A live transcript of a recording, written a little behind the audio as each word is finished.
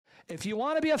If you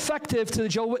want to be effective to the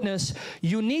Jehovah's Witness,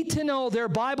 you need to know their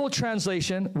Bible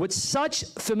translation with such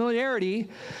familiarity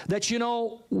that you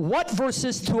know what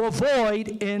verses to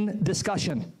avoid in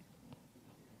discussion.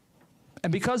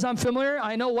 And because I'm familiar,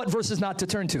 I know what verses not to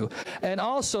turn to. And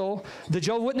also, the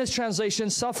Jehovah's Witness translation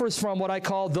suffers from what I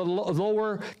call the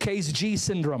lowercase g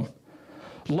syndrome.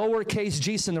 Lowercase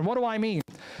g syndrome. What do I mean?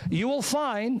 You will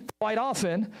find quite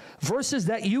often verses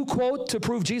that you quote to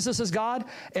prove Jesus is God.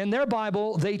 In their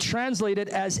Bible, they translate it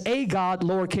as a God,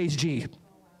 lowercase g.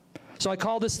 So I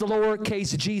call this the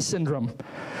lowercase g syndrome.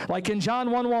 Like in John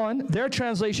 1:1, their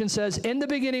translation says, in the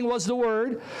beginning was the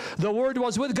Word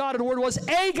was with God, and the Word was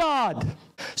a God.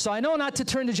 So I know not to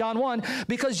turn to John 1,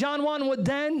 because John 1 would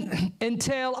then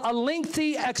entail a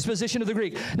lengthy exposition of the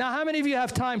Greek. Now, how many of you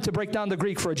have time to break down the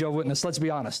Greek for a Jehovah's Witness? Let's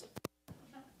be honest.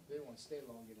 They won't stay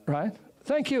long enough. Right?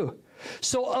 Thank you.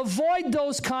 So avoid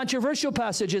those controversial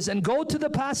passages and go to the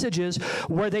passages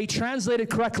where they translate it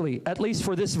correctly, at least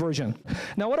for this version.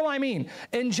 Now, what do I mean?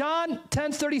 In John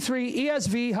 10:33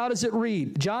 ESV, how does it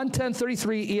read? John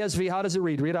 10:33 ESV, how does it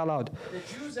read? Read out loud.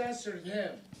 The Jews answered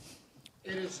him,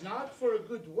 it is not for a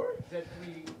good work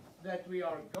that we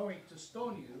are going to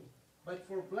stone you, but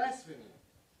for blasphemy,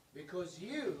 because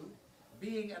you,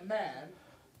 being a man,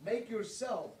 make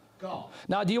yourself God.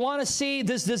 Now, do you want to see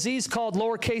this disease called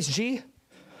lowercase g?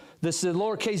 This is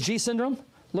lowercase g syndrome?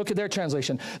 Look at their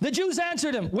translation. The Jews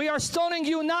answered him, we are stoning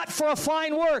you not for a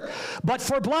fine work, but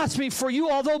for blasphemy, for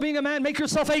you, although being a man, make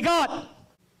yourself a God.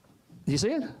 Do you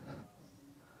see it?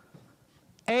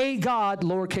 A God,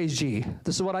 lowercase g.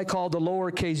 This is what I call the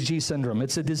lowercase g syndrome.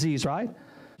 It's a disease, right?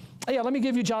 Yeah, let me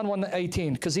give you John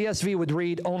 1:18, because ESV would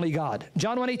read only God.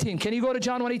 John 1:18. Can you go to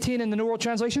John 1:18 in the New World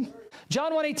Translation?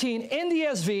 John 1:18 in the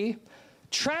ESV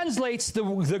translates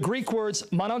the Greek words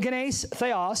monogenes,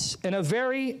 theos, in a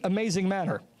very amazing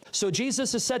manner. So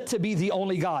Jesus is said to be the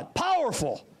only God.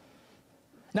 Powerful.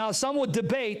 Now, some would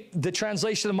debate the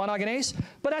translation of monogenes,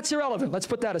 but that's irrelevant. Let's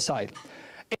put that aside.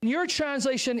 In your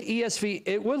translation, ESV,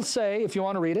 it will say, if you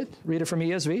want to read it from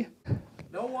ESV.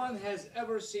 No one has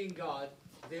ever seen God,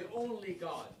 the only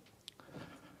God,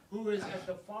 who is at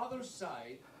the Father's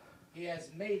side. He has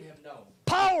made him known.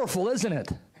 Powerful, isn't it?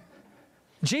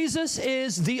 Jesus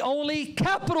is the only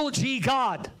capital G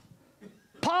God.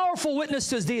 Powerful witness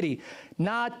to his deity.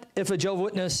 Not if a Jehovah's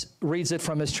Witness reads it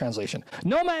from his translation.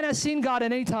 No man has seen God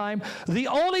at any time. The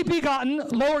only begotten,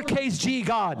 lowercase g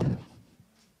God.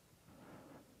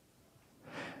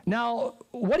 Now,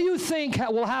 what do you think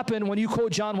will happen when you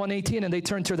quote John 1:18 and they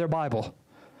turn to their Bible?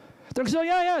 They're going to say,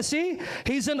 yeah, see?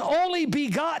 He's an only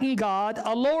begotten God,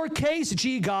 a lowercase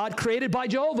g God created by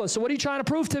Jehovah. So what are you trying to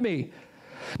prove to me?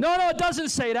 No, it doesn't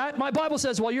say that. My Bible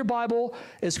says, well, your Bible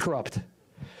is corrupt.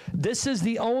 This is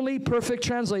the only perfect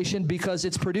translation because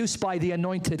it's produced by the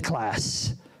anointed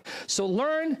class. So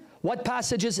learn what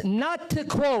passages not to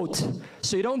quote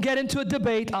so you don't get into a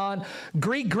debate on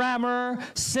Greek grammar,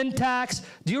 syntax.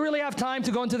 Do you really have time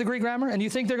to go into the Greek grammar? And you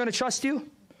think they're going to trust you?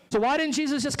 So why didn't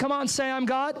Jesus just come out and say, I'm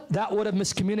God? That would have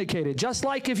miscommunicated. Just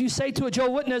like if you say to a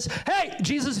Jehovah's Witness, hey,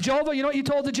 Jesus is Jehovah. You know what you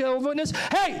told the Jehovah's Witness?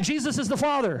 Hey, Jesus is the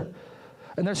Father.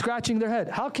 And they're scratching their head.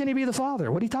 How can he be the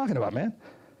Father? What are you talking about, man?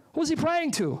 Who's he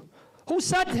praying to? Who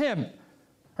sent him?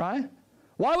 Right?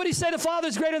 Why would he say the Father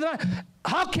is greater than I?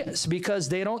 How can? It's because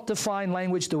they don't define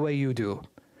language the way you do.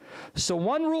 So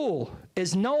one rule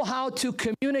is know how to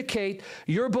communicate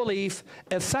your belief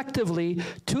effectively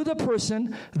to the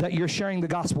person that you're sharing the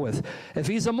gospel with. If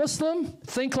he's a Muslim,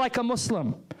 think like a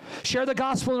Muslim. Share the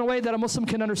gospel in a way that a Muslim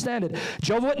can understand it.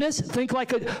 Jehovah's Witness, think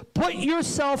like a, put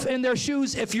yourself in their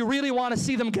shoes if you really want to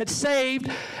see them get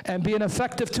saved and be an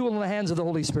effective tool in the hands of the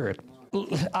Holy Spirit.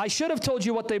 I should have told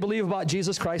you what they believe about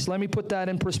Jesus Christ. Let me put that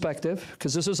in perspective,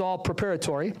 because this is all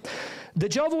preparatory. The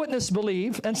Jehovah's Witnesses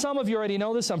believe, and some of you already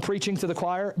know this, I'm preaching to the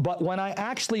choir, but when I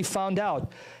actually found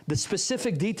out the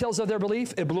specific details of their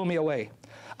belief, it blew me away.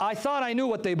 I thought I knew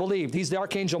what they believed. He's the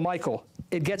Archangel Michael.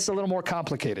 It gets a little more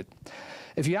complicated.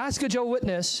 If you ask a Jehovah's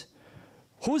Witness,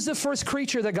 who's the first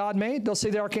creature that God made? They'll say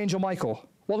the Archangel Michael.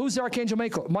 Well, who's the Archangel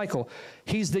Michael?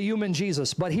 He's the human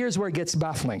Jesus. But here's where it gets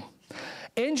baffling.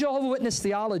 In Jehovah's Witness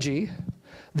theology,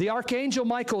 the Archangel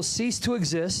Michael ceased to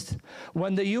exist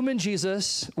when the human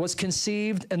Jesus was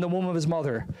conceived in the womb of his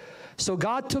mother. So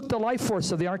God took the life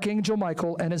force of the Archangel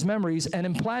Michael and his memories and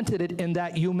implanted it in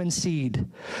that human seed.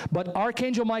 But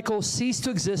Archangel Michael ceased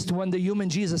to exist when the human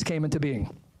Jesus came into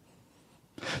being.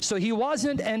 So he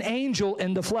wasn't an angel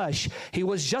in the flesh. He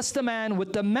was just a man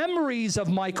with the memories of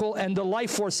Michael and the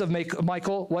life force of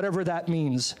Michael, whatever that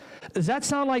means. Does that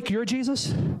sound like your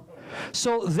Jesus?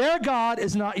 So their God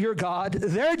is not your God,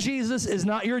 their Jesus is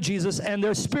not your Jesus, and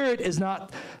their spirit is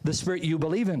not the spirit you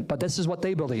believe in. But this is what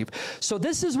they believe. So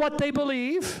this is what they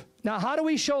believe. Now, how do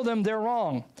we show them they're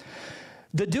wrong?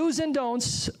 The do's and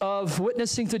don'ts of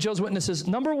witnessing to Jehovah's Witnesses.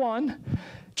 Number one,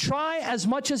 try as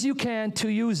much as you can to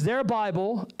use their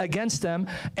Bible against them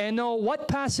and know what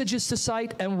passages to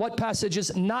cite and what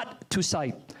passages not to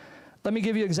cite. Let me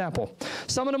give you an example.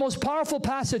 Some of the most powerful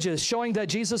passages showing that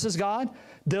Jesus is God,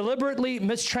 deliberately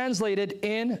mistranslated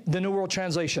in the New World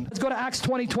Translation. Let's go to Acts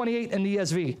 20:28 in the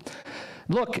ESV.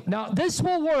 Look, now this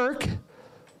will work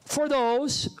for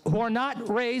those who are not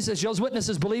raised as Jehovah's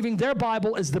Witnesses, believing their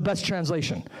Bible is the best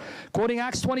translation. Quoting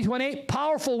Acts 20:28,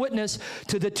 powerful witness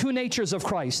to the two natures of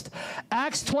Christ.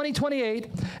 Acts 20:28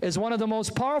 is one of the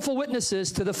most powerful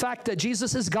witnesses to the fact that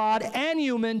Jesus is God and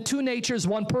human, two natures,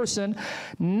 one person,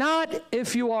 not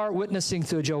if you are witnessing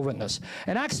to a Jehovah's Witness.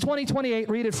 In Acts 20:28,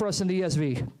 read it for us in the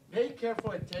ESV. Pay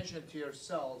careful attention to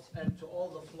yourselves and to all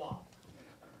the flock,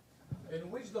 in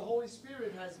which the Holy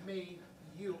Spirit has made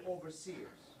you overseers,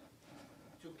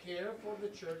 to care for the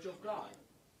church of God,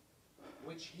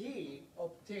 which he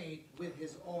obtained with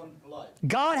his own blood.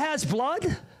 God has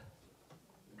blood?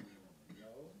 No.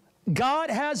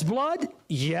 God has blood?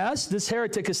 Yes. This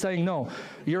heretic is saying no.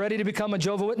 You ready to become a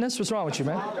Jehovah's Witness? What's wrong with you,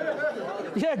 man?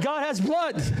 Yeah, God has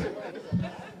blood.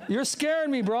 You're scaring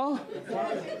me, bro.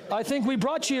 I think we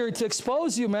brought you here to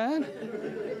expose you, man.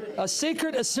 A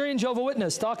secret Assyrian Jehovah's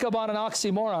Witness. Talk about an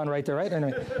oxymoron right there, right?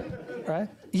 Anyway, right?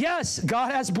 Yes,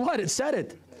 God has blood. It said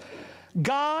it.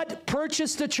 God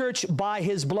purchased the church by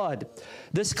his blood.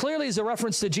 This clearly is a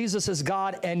reference to Jesus as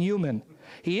God and human.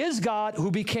 He is God who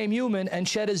became human and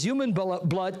shed his human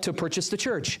blood to purchase the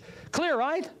church. Clear,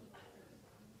 right?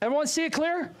 Everyone see it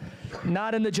clear?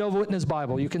 Not in the Jehovah's Witness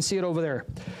Bible. You can see it over there.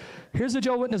 Here's the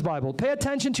Jehovah's Witness Bible. Pay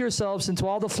attention to yourselves and to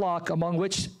all the flock among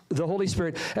which the Holy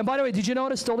Spirit. And by the way, did you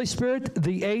notice the Holy Spirit,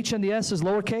 the H and the S is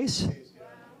lowercase?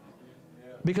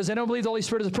 Because they don't believe the Holy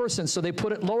Spirit is a person, so they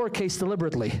put it lowercase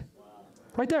deliberately.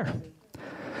 Right there.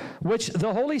 Which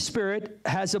the Holy Spirit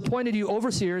has appointed you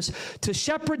overseers to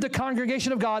shepherd the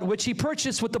congregation of God, which he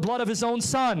purchased with the blood of his own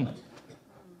Son.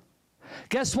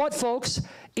 Guess what, folks?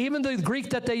 Even the Greek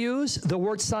that they use, the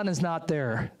word son is not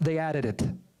there. They added it.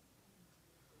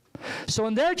 So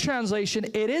in their translation,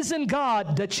 it isn't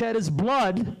God that shed his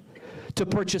blood to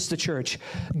purchase the church.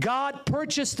 God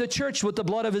purchased the church with the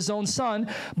blood of his own Son.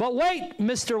 But wait,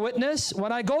 Mr. Witness,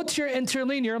 when I go to your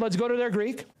interlinear, let's go to their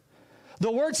Greek.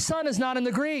 The word son is not in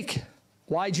the Greek.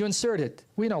 Why'd you insert it?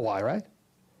 We know why, right?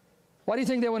 Why do you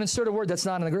think they would insert a word that's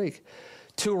not in the Greek?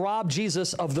 To rob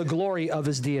Jesus of the glory of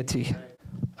his deity.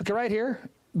 Okay, right here.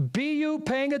 Be you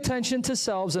paying attention to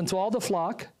selves and to all the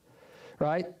flock,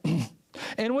 right?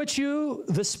 In which you,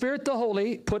 the Spirit, the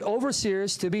Holy, put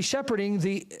overseers to be shepherding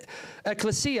the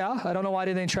ecclesia. I don't know why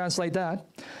they didn't translate that.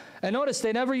 And notice,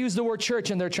 they never use the word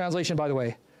church in their translation, by the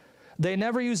way. They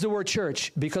never use the word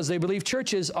church because they believe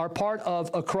churches are part of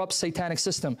a corrupt satanic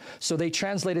system. So they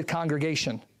translated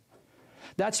congregation.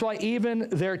 That's why even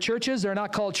their churches, they're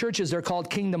not called churches, they're called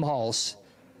kingdom halls.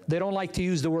 They don't like to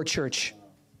use the word church,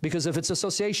 because of its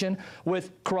association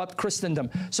with corrupt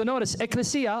Christendom. So notice,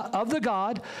 ecclesia of the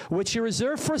God, which he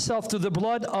reserved for himself through the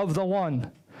blood of the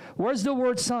one. Where's the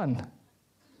word son?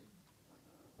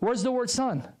 Where's the word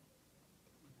son?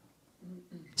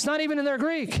 It's not even in their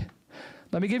Greek.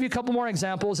 Let me give you a couple more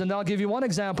examples, and I'll give you one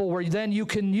example where then you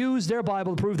can use their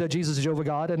Bible to prove that Jesus is Jehovah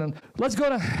God. And then let's go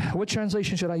to, what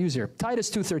translation should I use here? Titus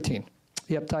 2:13.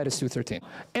 Yep, Titus 2:13.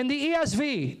 In the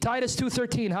ESV, Titus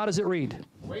 2:13, how does it read?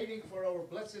 Waiting for our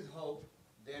blessed hope,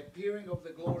 the appearing of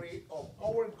the glory of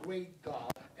our great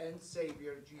God and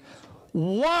Savior, Jesus Christ.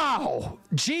 Wow!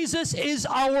 Jesus is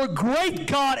our great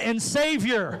God and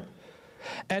Savior.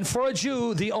 And for a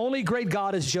Jew, the only great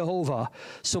God is Jehovah.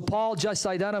 So Paul just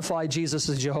identified Jesus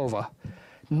as Jehovah.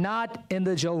 Not in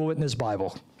the Jehovah's Witness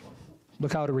Bible.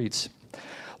 Look how it reads.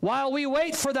 While we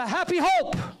wait for the happy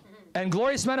hope and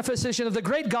glorious manifestation of the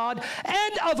great God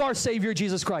and of our Savior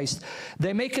Jesus Christ.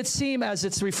 They make it seem as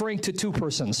it's referring to two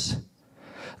persons.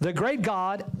 The great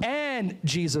God and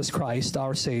Jesus Christ,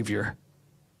 our Savior.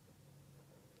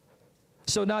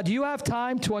 So now, do you have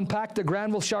time to unpack the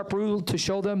Granville Sharp rule to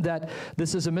show them that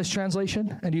this is a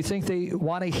mistranslation? And do you think they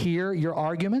want to hear your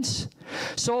arguments?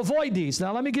 So avoid these.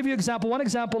 Now, let me give you one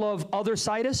example of other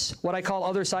situs, what I call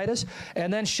other situs,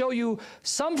 and then show you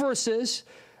some verses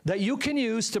that you can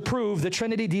use to prove the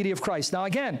Trinity deity of Christ. Now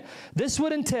again, this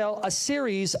would entail a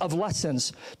series of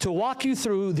lessons to walk you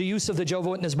through the use of the Jehovah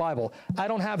Witness Bible. I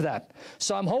don't have that.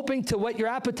 So I'm hoping to whet your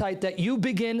appetite that you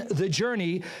begin the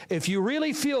journey. If you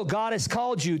really feel God has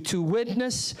called you to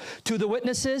witness to the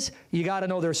witnesses, you got to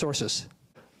know their sources.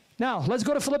 Now, let's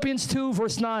go to Philippians 2,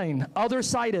 verse 9. Other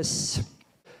situs.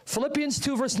 Philippians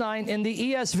 2, verse 9, in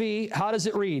the ESV, how does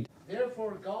it read?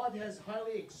 Therefore God has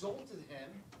highly exalted him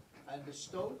and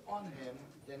bestowed on him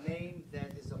the name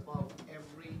that is above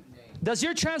every name. Does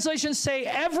your translation say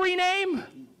every name?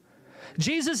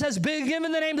 Jesus has been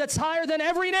given the name that's higher than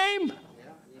every name?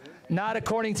 Not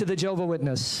according to the Jehovah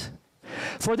Witness.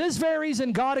 For this very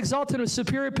reason, God exalted him in a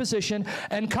superior position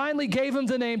and kindly gave him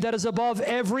the name that is above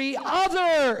every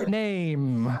other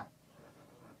name.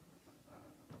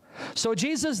 So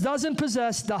Jesus doesn't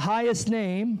possess the highest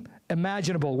name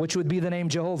imaginable, which would be the name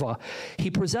Jehovah.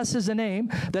 He possesses a name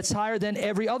that's higher than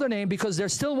every other name because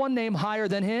there's still one name higher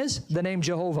than his, the name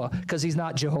Jehovah, because he's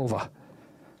not Jehovah.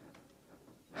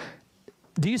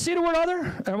 Do you see the word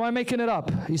other? Or am I making it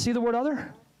up? You see the word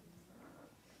other?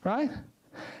 Right?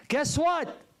 Guess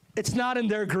what? It's not in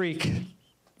their Greek.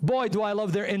 Boy, do I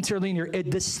love their interlinear. It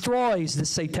destroys the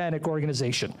satanic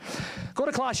organization. Go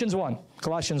to Colossians 1.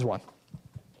 Colossians 1.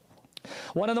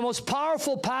 One of the most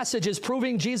powerful passages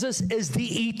proving Jesus is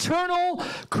the eternal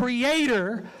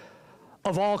creator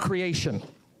of all creation.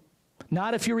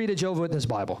 Not if you read a Jehovah's Witness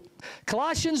Bible.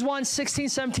 Colossians 1, 16,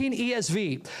 17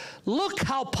 ESV. Look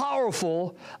how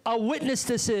powerful a witness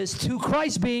this is to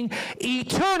Christ being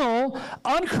eternal,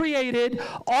 uncreated,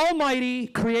 almighty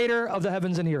creator of the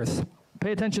heavens and the earth.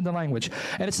 Pay attention to the language.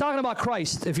 And it's talking about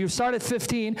Christ. If you start at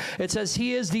 15, it says,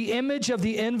 He is the image of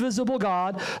the invisible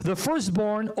God, the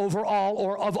firstborn over all,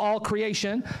 or of all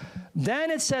creation. Then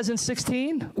it says in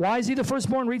 16, why is He the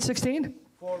firstborn? Read 16.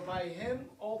 For by Him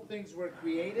all things were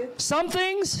created. Some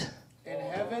things. In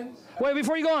heaven. Wait,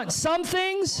 before you go on. Some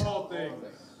things. All things.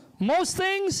 Most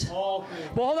things? All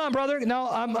things. Well, hold on, brother. Now,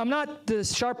 I'm not the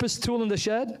sharpest tool in the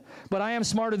shed, but I am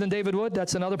smarter than David Wood.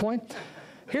 That's another point.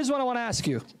 Here's what I want to ask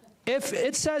you. If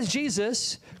it says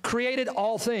Jesus created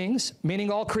all things,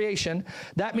 meaning all creation,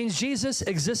 that means Jesus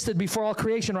existed before all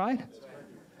creation, right?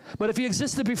 But if He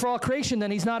existed before all creation,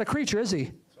 then He's not a creature, is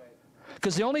He?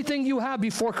 Because the only thing you have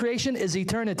before creation is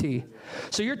eternity.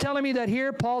 So you're telling me that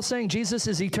here Paul's saying Jesus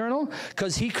is eternal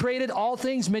because He created all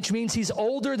things, which means He's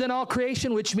older than all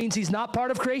creation, which means He's not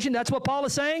part of creation? That's what Paul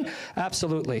is saying?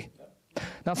 Absolutely.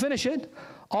 Now finish it.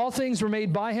 All things were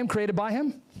made by Him, created by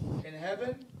Him. In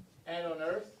heaven and on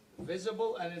earth,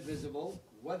 visible and invisible,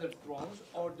 whether thrones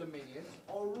or dominions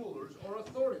or rulers or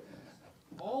authorities.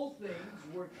 All things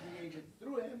were created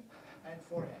through Him and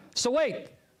for Him. So wait,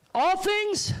 all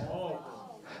things?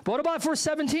 All. What about verse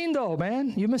 17 though,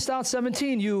 man? You missed out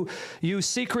 17. You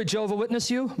secret Jehovah Witness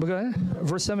you. Go ahead.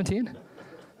 Verse 17.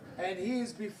 And He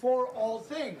is before all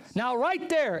things. Now right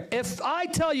there, if I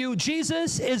tell you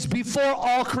Jesus is before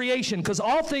all creation, because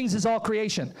all things is all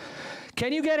creation,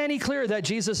 can you get any clearer that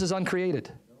Jesus is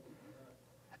uncreated?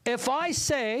 If I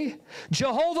say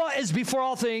Jehovah is before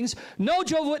all things, no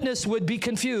Jehovah's Witness would be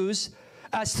confused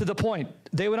as to the point.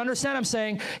 They would understand I'm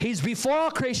saying He's before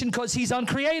all creation because He's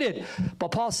uncreated.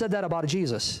 But Paul said that about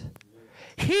Jesus.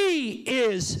 He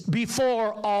is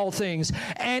before all things.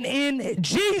 And in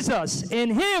Jesus, in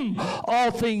Him,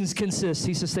 all things consist.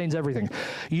 He sustains everything.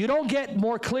 You don't get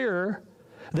more clearer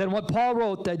than what Paul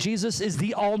wrote, that Jesus is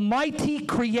the almighty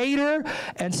creator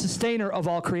and sustainer of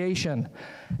all creation.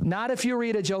 Not if you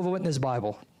read a Jehovah's Witness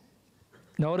Bible.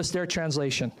 Notice their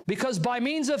translation. Because by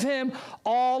means of Him,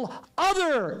 all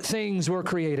other things were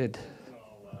created.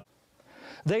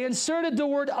 They inserted the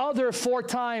word other 4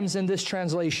 times in this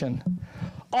translation.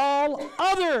 All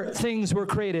other things were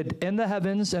created in the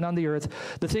heavens and on the earth,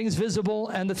 the things visible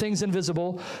and the things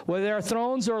invisible, whether they are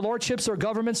thrones or lordships or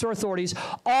governments or authorities.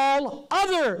 All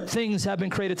other things have been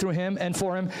created through Him and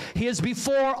for Him. He is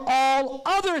before all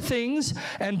other things,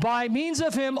 and by means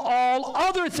of Him, all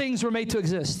other things were made to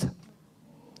exist.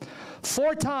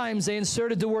 4 times they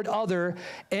inserted the word other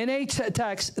in a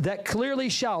text that clearly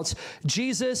shouts,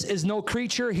 Jesus is no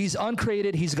creature, He's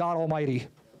uncreated, He's God Almighty.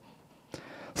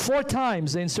 4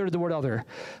 times they inserted the word other.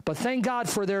 But thank God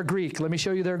for their Greek. Let me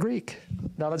show you their Greek.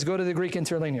 Now let's go to the Greek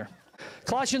interlinear.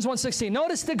 Colossians 1:16.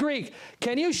 Notice the Greek.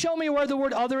 Can you show me where the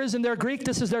word other is in their Greek?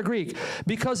 This is their Greek.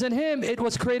 Because in Him it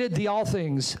was created the all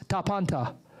things.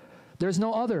 Tapanta. There's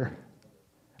no other.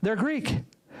 They're Greek.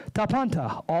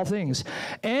 Tapanta, all things.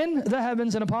 In the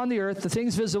heavens and upon the earth, the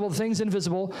things visible, the things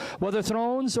invisible, whether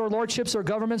thrones or lordships or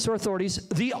governments or authorities,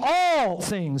 the all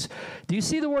things. Do you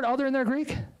see the word other in their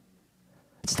Greek?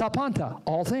 It's tapanta,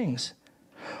 all things.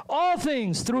 All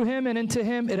things through him and into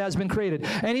him it has been created.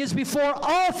 And he is before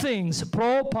all things,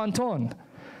 pro panton.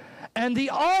 And the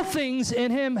all things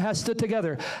in him has stood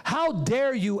together. How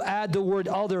dare you add the word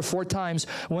other 4 times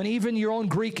when even your own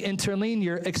Greek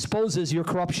interlinear exposes your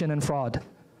corruption and fraud?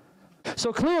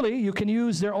 So clearly you can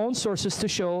use their own sources to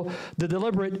show the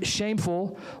deliberate,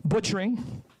 shameful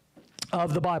butchering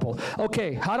of the Bible.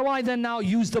 Okay, how do I then now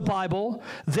use the Bible,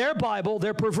 their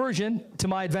perversion, to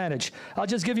my advantage? I'll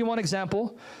just give you one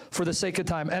example for the sake of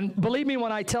time. And believe me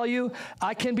when I tell you,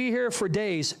 I can be here for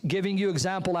days giving you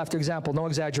example after example. No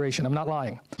exaggeration. I'm not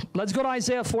lying. Let's go to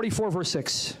Isaiah 44, verse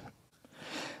 6.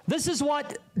 This is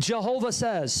what Jehovah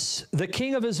says, the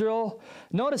King of Israel.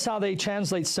 Notice how they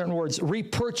translate certain words.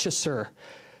 Repurchaser.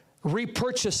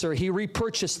 Repurchaser, he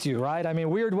repurchased you, right? I mean,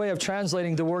 weird way of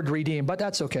translating the word redeem, but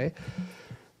that's okay.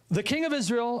 The King of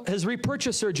Israel, his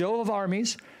repurchaser, Jehovah of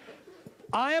armies.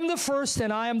 I am the first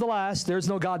and I am the last. There's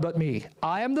no God but me.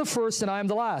 I am the first and I am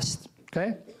the last.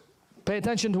 Okay? Pay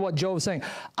attention to what Job is saying.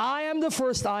 I am the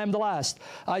first, I am the last.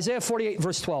 Isaiah 48,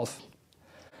 verse 12.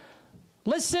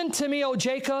 Listen to me, O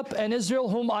Jacob and Israel,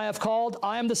 whom I have called.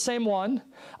 I am the same one.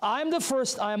 I am the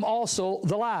first, I am also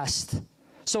the last.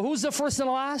 So who's the first and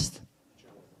the last?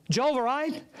 Jehovah,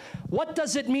 right? What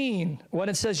does it mean when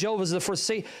it says Jehovah is the first?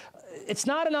 See, it's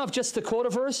not enough just to quote a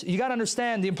verse. You got to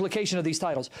understand the implication of these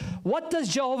titles. What does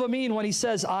Jehovah mean when he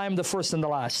says, I am the first and the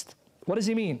last? What does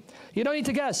he mean? You don't need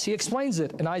to guess. He explains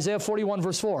it in Isaiah 41,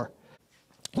 verse 4.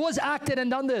 Who has acted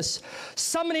and done this?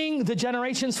 Summoning the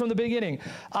generations from the beginning.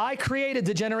 I created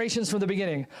the generations from the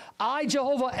beginning. I,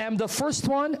 Jehovah, am the first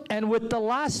one, and with the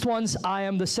last ones, I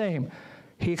am the same.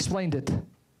 He explained it.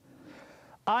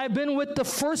 I've been with the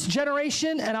first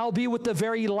generation, and I'll be with the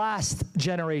very last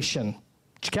generation.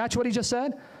 Did you catch what he just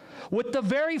said? With the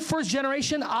very first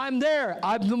generation, I'm there.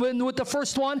 I've been with the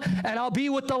first one, and I'll be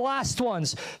with the last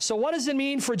ones. So what does it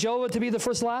mean for Jehovah to be the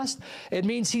first last? It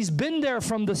means he's been there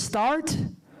from the start,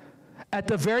 at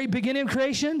the very beginning of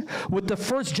creation, with the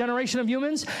first generation of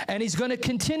humans, and he's going to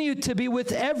continue to be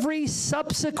with every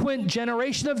subsequent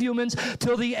generation of humans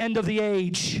till the end of the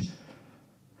age.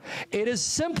 It is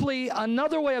simply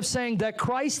another way of saying that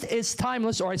Christ is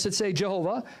timeless, or I should say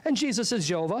Jehovah, and Jesus is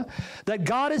Jehovah, that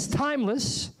God is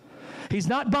timeless. He's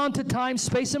not bound to time,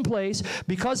 space, and place.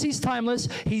 Because he's timeless,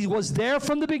 he was there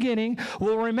from the beginning,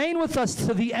 will remain with us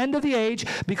to the end of the age,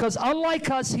 because unlike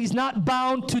us, he's not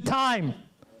bound to time.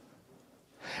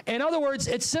 In other words,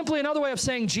 it's simply another way of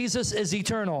saying Jesus is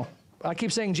eternal. I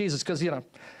keep saying Jesus because, you know,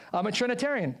 I'm a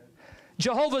Trinitarian.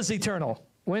 Jehovah's eternal.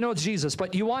 We know it's Jesus,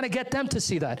 but you want to get them to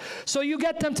see that. So you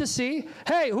get them to see,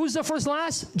 hey, who's the first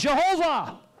last?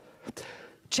 Jehovah.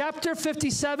 Chapter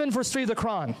 57, verse 3 of the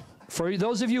Quran. For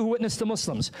those of you who witness the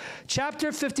Muslims.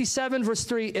 Chapter 57, verse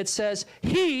 3, it says,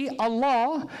 He,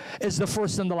 Allah, is the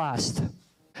first and the last.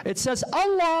 It says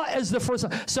Allah is the first.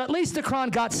 So at least the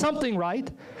Quran got something right.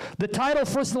 The title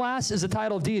first and last is the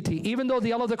title of deity, even though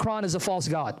the Allah of the Quran is a false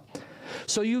God.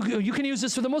 So you can use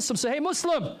this for the Muslims. Say, hey,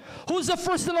 Muslim, who's the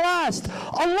first and the last?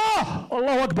 Allah.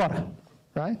 Allahu Akbar.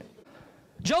 Right?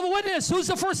 Jehovah Witness, who's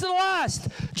the first and the last?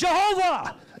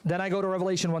 Jehovah. Then I go to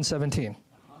Revelation 1:17.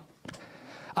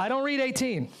 I don't read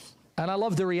 18. And I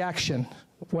love the reaction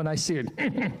when I see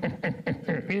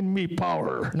it. In me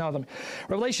power. Now,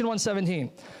 Revelation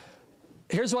 1:17.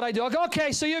 Here's what I do. I go,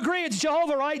 okay, so you agree it's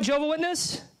Jehovah, right? Jehovah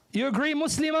Witness? You agree,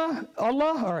 Muslima?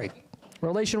 Allah? All right.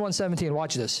 Revelation 1:17,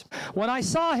 watch this. When I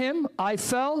saw him, I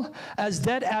fell as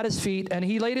dead at his feet, and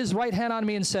he laid his right hand on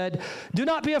me and said, do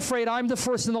not be afraid, I'm the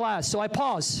first and the last. So I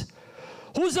pause.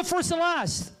 Who's the first and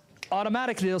last?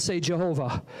 Automatically they'll say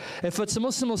Jehovah. If it's a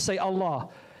Muslim, they'll say Allah.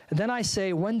 And then I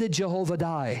say, when did Jehovah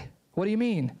die? What do you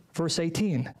mean? Verse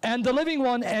 18. And the living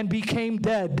one and became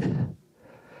dead.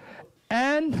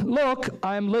 And look,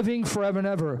 I am living forever and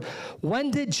ever. When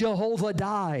did Jehovah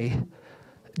die?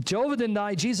 Jehovah didn't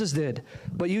die, Jesus did.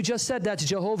 But you just said that's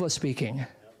Jehovah speaking.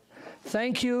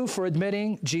 Thank you for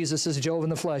admitting Jesus is Jehovah in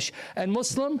the flesh. And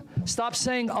Muslim, stop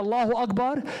saying Allahu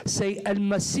Akbar, say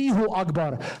Al-Masihu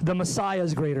Akbar. The Messiah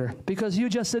is greater. Because you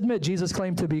just admit Jesus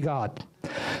claimed to be God.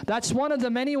 That's one of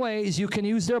the many ways you can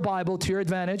use their Bible to your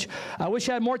advantage. I wish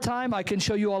I had more time. I can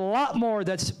show you a lot more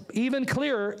that's even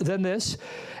clearer than this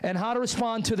and how to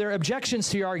respond to their objections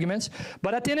to your arguments.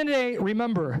 But at the end of the day,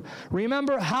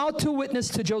 remember how to witness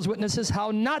to Jehovah's Witnesses,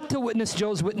 how not to witness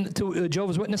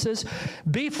Jehovah's Witnesses.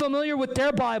 Be familiar with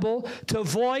their Bible to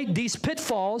avoid these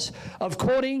pitfalls of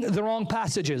quoting the wrong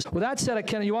passages. With that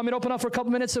said, you want me to open up for a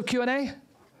couple minutes of Q&A?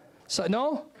 So,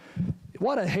 no?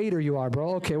 What a hater you are,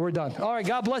 bro. Okay, we're done. All right,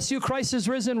 God bless you. Christ is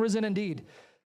risen, risen indeed.